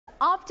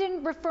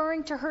often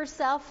referring to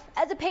herself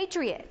as a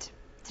patriot.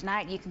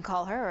 Tonight, you can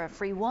call her a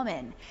free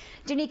woman.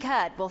 Jenny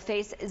Cudd will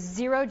face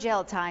 0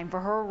 jail time for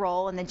her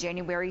role in the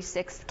January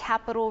 6th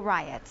Capitol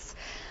riots.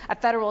 A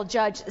federal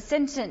judge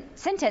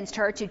sentenced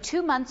her to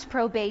 2 months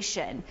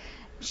probation.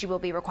 She will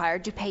be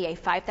required to pay a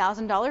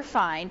 $5,000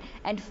 fine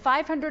and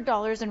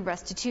 $500 in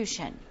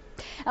restitution.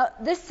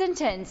 This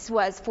sentence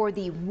was for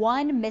the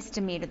one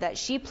misdemeanor that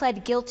she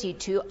pled guilty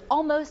to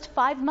almost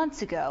 5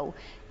 months ago,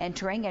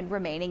 entering and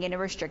remaining in a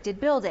restricted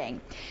building.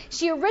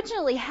 She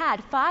originally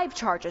had 5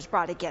 charges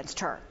brought against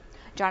her.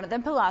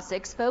 Jonathan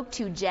Polasic spoke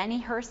to Jenny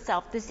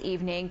herself this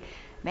evening.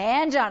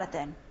 Man,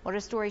 Jonathan, what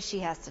a story she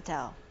has to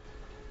tell.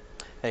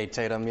 Hey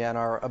Tatum, yeah, in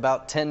our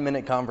about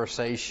 10-minute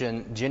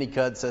conversation, Jenny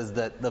Cudd says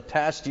that the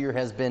past year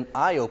has been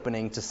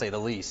eye-opening to say the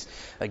least.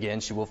 Again,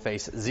 she will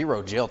face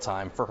 0 jail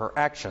time for her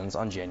actions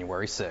on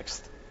January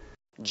 6th.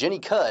 Jenny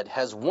Cudd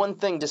has one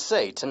thing to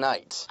say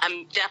tonight.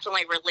 I'm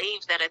definitely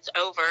relieved that it's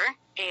over,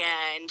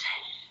 and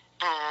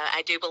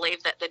I do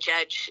believe that the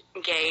judge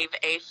gave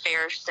a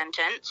fair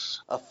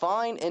sentence. A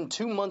fine and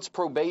 2 months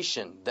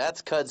probation.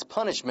 That's Cudd's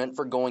punishment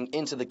for going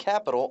into the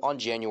Capitol on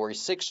January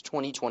 6,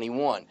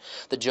 2021.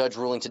 The judge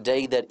ruling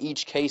today that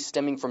each case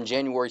stemming from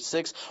January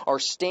 6 are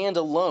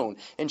standalone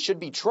and should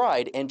be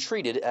tried and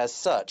treated as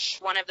such.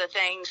 One of the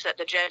things that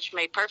the judge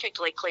made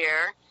perfectly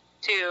clear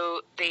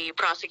to the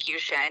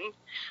prosecution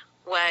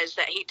was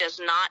that he does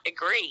not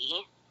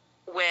agree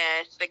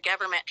with the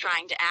government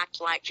trying to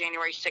act like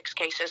January 6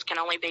 cases can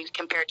only be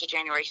compared to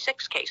January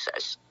 6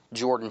 cases.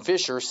 Jordan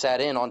Fisher sat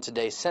in on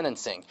today's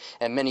sentencing,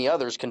 and many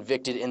others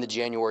convicted in the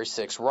January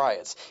 6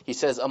 riots. He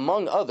says,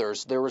 among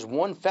others, there was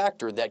one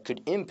factor that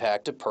could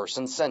impact a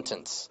person's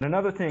sentence.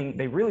 Another thing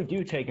they really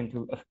do take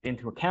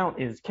into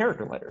account is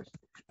character letters,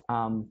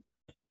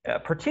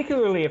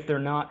 particularly if they're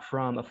not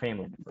from a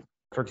family member.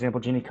 For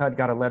example, Jenny Cudd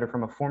got a letter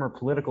from a former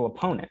political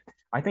opponent.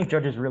 I think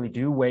judges really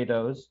do weigh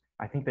those.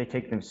 I think they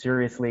take them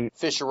seriously.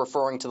 Fisher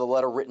referring to the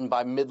letter written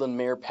by Midland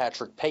Mayor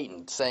Patrick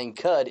Payton, saying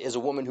Cudd is a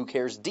woman who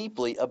cares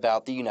deeply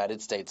about the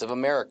United States of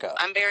America.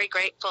 I'm very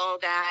grateful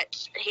that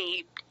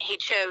he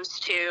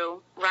chose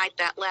to write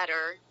that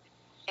letter,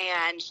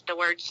 and the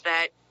words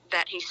that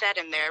he said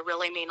in there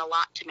really mean a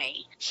lot to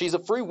me. She's a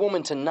free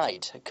woman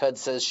tonight. Cudd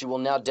says she will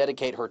now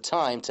dedicate her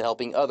time to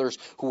helping others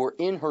who are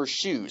in her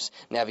shoes,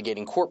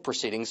 navigating court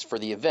proceedings for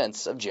the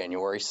events of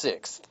January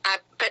 6th. I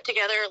put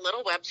together a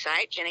little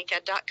website,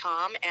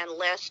 jennycudd.com, and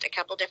list a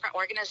couple different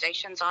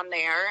organizations on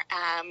there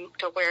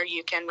to where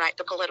you can write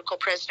the political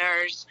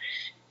prisoners,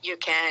 you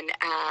can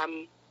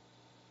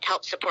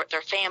help support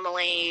their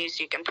families,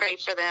 you can pray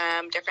for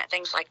them, different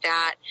things like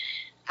that.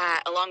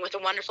 Along with a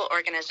wonderful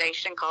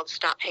organization called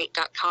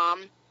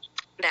StopHate.com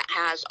that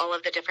has all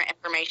of the different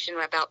information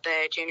about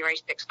the January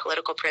 6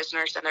 political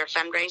prisoners and their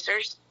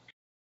fundraisers.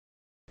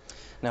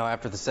 Now,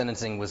 after the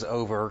sentencing was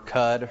over,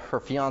 Cudd,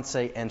 her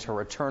fiance, and her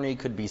attorney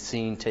could be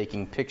seen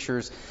taking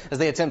pictures as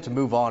they attempt to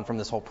move on from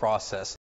this whole process.